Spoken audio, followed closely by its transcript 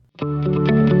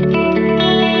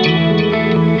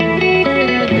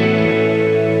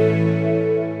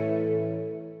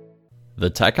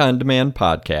Tech on Demand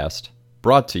podcast,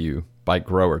 brought to you by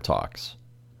GROWERTALKS.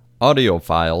 Audio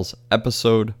Files,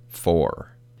 Episode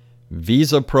 4.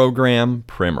 Visa Program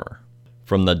Primer,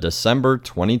 from the December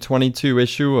 2022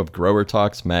 issue of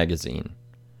GROWERTALKS magazine.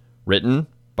 Written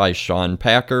by Shawn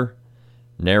Packers,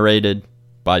 narrated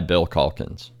by Bill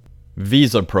Calkins.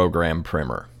 Visa Program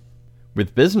Primer.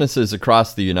 With businesses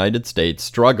across the United States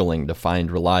struggling to find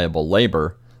reliable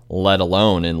labor, let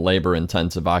alone in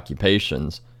labor-intensive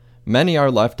occupations, many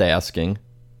are left asking,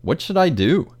 what should I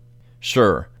do?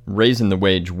 Sure, raising the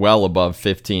wage well above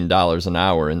 $15 an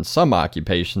hour in some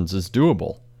occupations is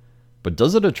doable, but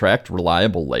does it attract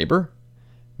reliable labor?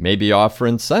 Maybe offer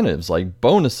incentives like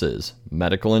bonuses,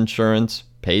 medical insurance,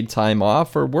 paid time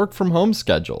off, or work-from-home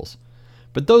schedules.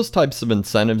 But those types of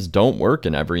incentives don't work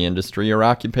in every industry or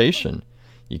occupation.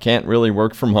 You can't really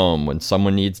work from home when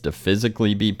someone needs to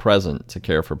physically be present to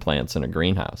care for plants in a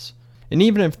greenhouse. And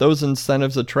even if those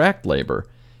incentives attract labor,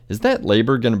 is that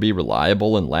labor going to be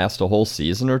reliable and last a whole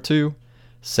season or two?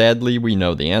 Sadly, we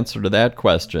know the answer to that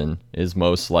question is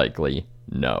most likely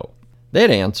no. That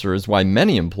answer is why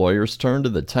many employers turn to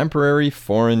the temporary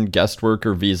foreign guest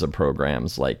worker visa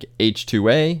programs like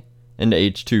H-2A and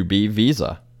H-2B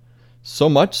visa. So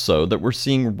much so that we're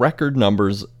seeing record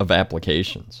numbers of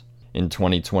applications. In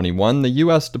 2021, the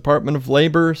U.S. Department of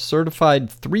Labor certified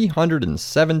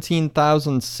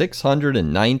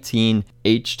 317,619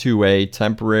 H-2A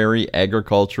temporary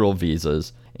agricultural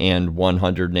visas and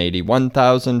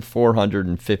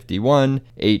 181,451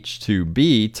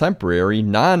 H-2B temporary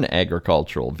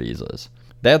non-agricultural visas.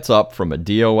 That's up from a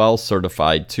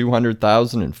DOL-certified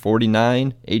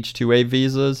 200,049 H-2A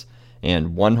visas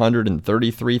and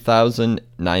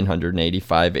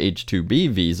 133,985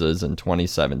 H-2B visas in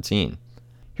 2017.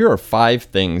 Here are 5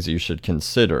 things you should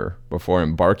consider before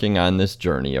embarking on this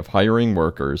journey of hiring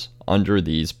workers under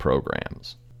these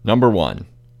programs. Number 1.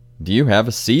 Do you have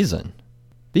a season?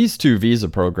 These 2 visa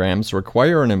programs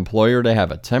require an employer to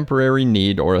have a temporary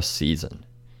need or a season.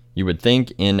 You would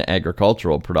think in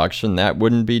agricultural production that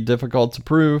wouldn't be difficult to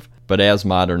prove, but as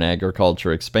modern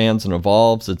agriculture expands and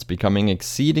evolves, it's becoming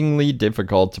exceedingly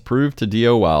difficult to prove to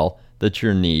DOL that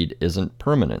your need isn't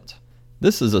permanent.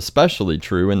 This is especially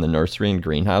true in the nursery and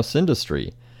greenhouse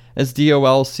industry, as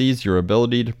DOL sees your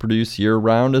ability to produce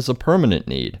year-round as a permanent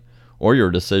need, or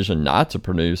your decision not to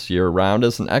produce year-round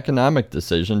as an economic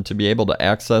decision to be able to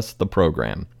access the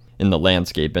program. In the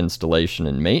landscape installation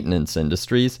and maintenance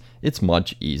industries, it's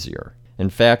much easier. In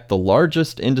fact, the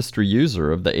largest industry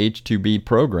user of the H-2B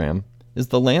program is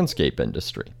the landscape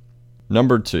industry.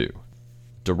 Number 2.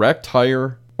 Direct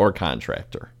hire or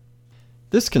contractor.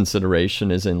 This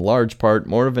consideration is in large part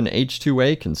more of an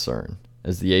H-2A concern,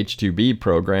 as the H-2B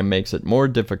program makes it more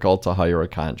difficult to hire a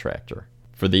contractor.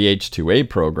 For the H-2A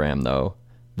program, though,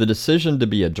 the decision to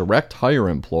be a direct hire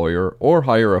employer or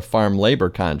hire a farm labor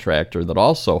contractor that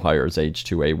also hires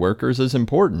H-2A workers is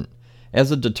important,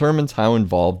 as it determines how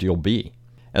involved you'll be.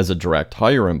 As a direct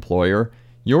hire employer,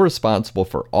 you're responsible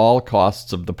for all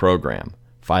costs of the program: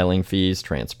 filing fees,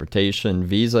 transportation,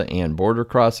 visa and border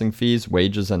crossing fees,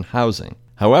 wages, and housing.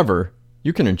 However,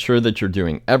 you can ensure that you're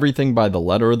doing everything by the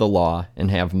letter of the law and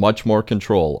have much more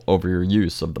control over your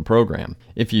use of the program.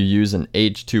 If you use an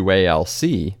H-2A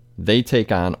LC, they take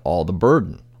on all the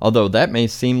burden. Although that may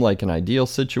seem like an ideal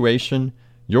situation,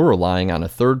 you're relying on a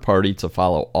third party to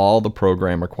follow all the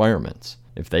program requirements.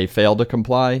 If they fail to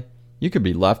comply, you could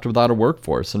be left without a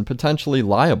workforce and potentially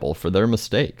liable for their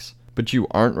mistakes, but you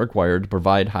aren't required to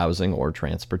provide housing or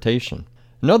transportation.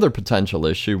 Another potential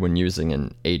issue when using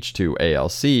an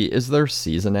H-2ALC is their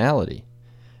seasonality.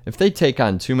 If they take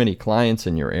on too many clients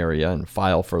in your area and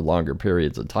file for longer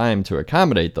periods of time to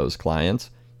accommodate those clients,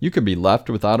 you could be left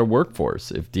without a workforce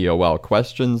if DOL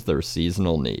questions their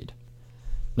seasonal need.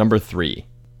 Number 3.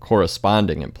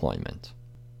 Corresponding employment.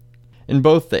 In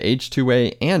both the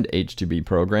H-2A and H-2B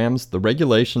programs, the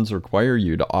regulations require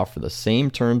you to offer the same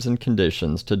terms and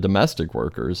conditions to domestic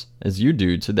workers as you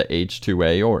do to the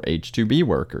H-2A or H-2B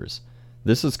workers.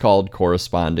 This is called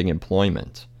corresponding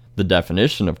employment. The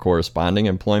definition of corresponding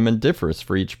employment differs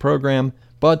for each program,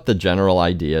 but the general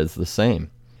idea is the same.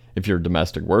 If your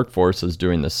domestic workforce is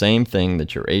doing the same thing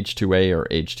that your H-2A or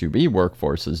H-2B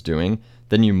workforce is doing,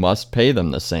 then you must pay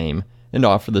them the same and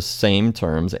offer the same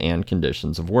terms and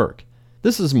conditions of work.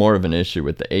 This is more of an issue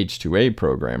with the H-2A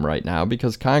program right now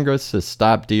because Congress has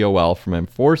stopped DOL from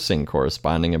enforcing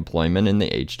corresponding employment in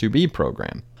the H-2B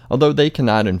program. Although they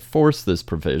cannot enforce this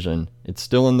provision, it's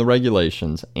still in the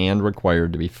regulations and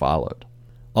required to be followed.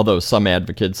 Although some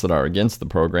advocates that are against the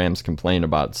programs complain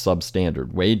about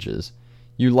substandard wages,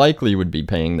 you likely would be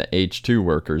paying the H-2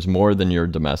 workers more than your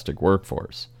domestic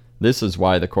workforce. This is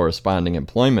why the corresponding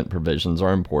employment provisions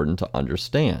are important to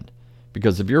understand,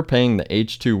 because if you're paying the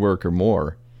H-2 worker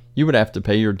more, you would have to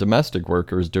pay your domestic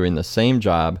workers doing the same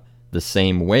job the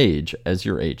same wage as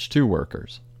your H-2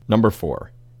 workers. Number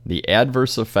 4, the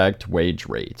adverse effect wage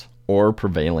rate, or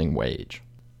prevailing wage.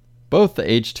 Both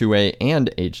the H-2A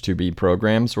and H-2B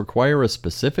programs require a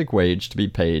specific wage to be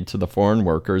paid to the foreign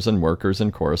workers and workers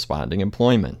in corresponding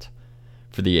employment.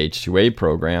 For the H-2A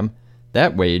program,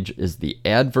 that wage is the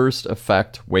adverse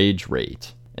effect wage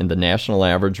rate, and the national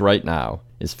average right now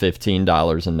is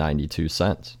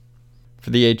 $15.92. For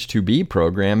the H-2B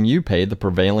program, you pay the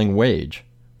prevailing wage,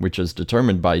 which is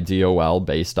determined by DOL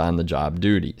based on the job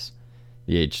duties.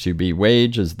 The H-2B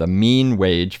wage is the mean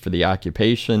wage for the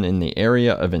occupation in the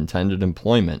area of intended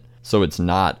employment, so it's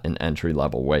not an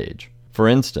entry-level wage. For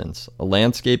instance, a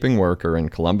landscaping worker in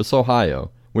Columbus,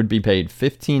 Ohio, would be paid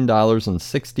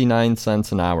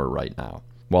 $15.69 an hour right now,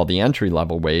 while the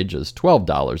entry-level wage is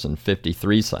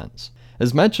 $12.53.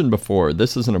 As mentioned before,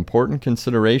 this is an important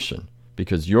consideration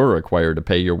because you're required to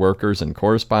pay your workers in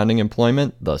corresponding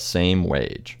employment the same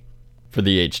wage. For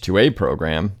the H-2A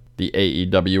program, the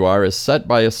AEWR is set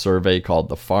by a survey called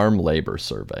the Farm Labor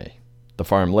Survey. The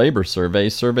Farm Labor Survey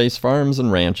surveys farms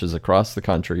and ranches across the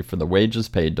country for the wages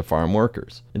paid to farm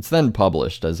workers. It's then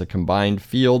published as a combined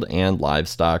field and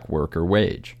livestock worker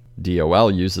wage. DOL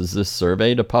uses this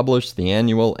survey to publish the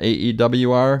annual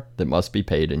AEWR that must be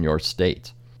paid in your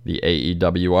state. The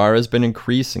AEWR has been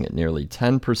increasing at nearly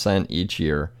 10% each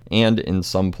year, and in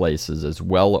some places is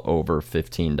well over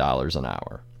 $15 an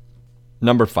hour.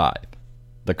 Number 5,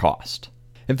 the cost.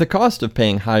 If the cost of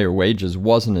paying higher wages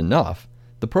wasn't enough,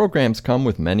 the programs come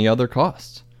with many other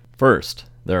costs. First,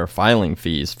 there are filing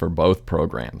fees for both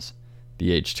programs.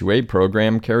 The H-2A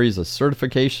program carries a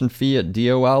certification fee at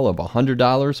DOL of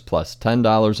 $100 plus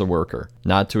 $10 a worker,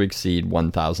 not to exceed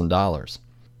 $1,000.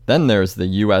 Then there's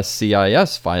the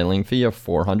USCIS filing fee of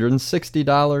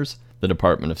 $460, the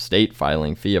Department of State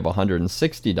filing fee of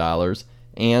 $160,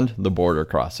 and the border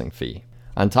crossing fee.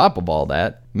 On top of all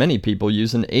that, many people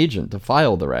use an agent to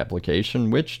file their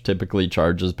application, which typically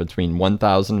charges between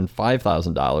 $1,000 and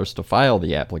 $5,000 to file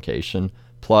the application,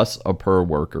 plus a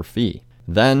per-worker fee.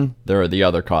 Then, there are the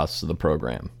other costs of the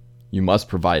program. You must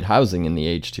provide housing in the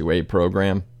H-2A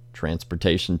program,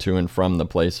 transportation to and from the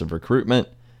place of recruitment,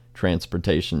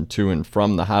 transportation to and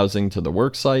from the housing to the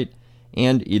worksite,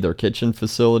 and either kitchen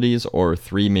facilities or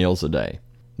 3 meals a day.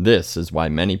 This is why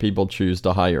many people choose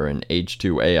to hire an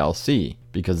H-2ALC,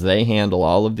 because they handle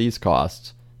all of these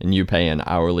costs and you pay an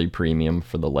hourly premium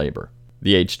for the labor.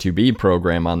 The H-2B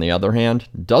program, on the other hand,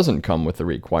 doesn't come with the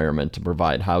requirement to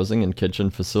provide housing and kitchen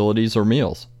facilities or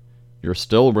meals. You're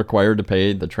still required to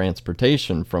pay the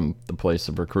transportation from the place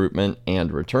of recruitment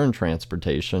and return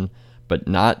transportation, but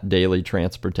not daily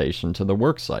transportation to the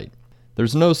worksite.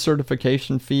 There's no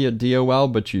certification fee at DOL,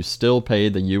 but you still pay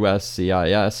the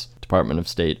USCIS, Department of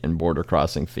State, and border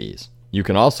crossing fees. You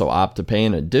can also opt to pay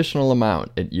an additional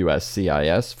amount at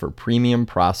USCIS for premium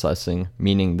processing,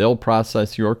 meaning they'll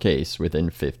process your case within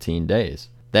 15 days.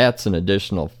 That's an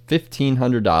additional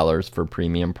 $1,500 for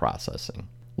premium processing.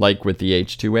 Like with the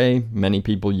H-2A, many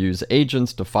people use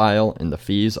agents to file, and the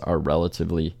fees are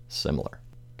relatively similar.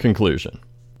 Conclusion.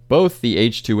 Both the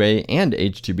H-2A and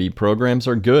H-2B programs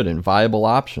are good and viable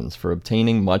options for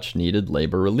obtaining much-needed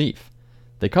labor relief.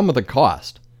 They come with a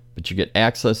cost, but you get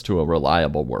access to a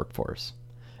reliable workforce.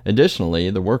 Additionally,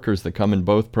 the workers that come in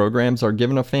both programs are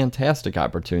given a fantastic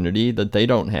opportunity that they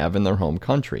don't have in their home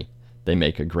country. They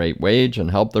make a great wage and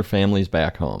help their families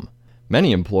back home.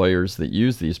 Many employers that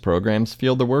use these programs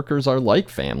feel the workers are like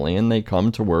family and they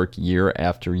come to work year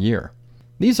after year.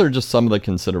 These are just some of the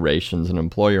considerations an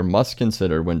employer must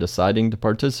consider when deciding to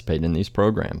participate in these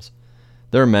programs.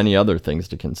 There are many other things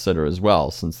to consider as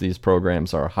well, since these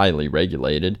programs are highly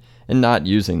regulated, and not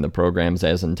using the programs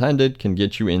as intended can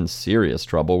get you in serious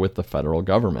trouble with the federal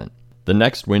government. The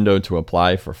next window to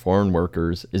apply for foreign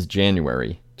workers is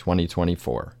January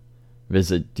 2024.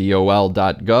 Visit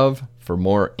dol.gov for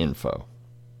more info.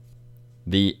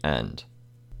 The end.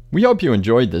 We hope you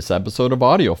enjoyed this episode of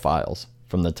Audio Files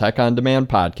from the Tech on Demand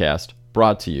podcast,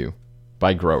 brought to you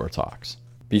by GROWERTALKS.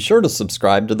 Be sure to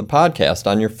subscribe to the podcast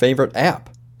on your favorite app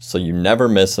so you never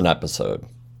miss an episode.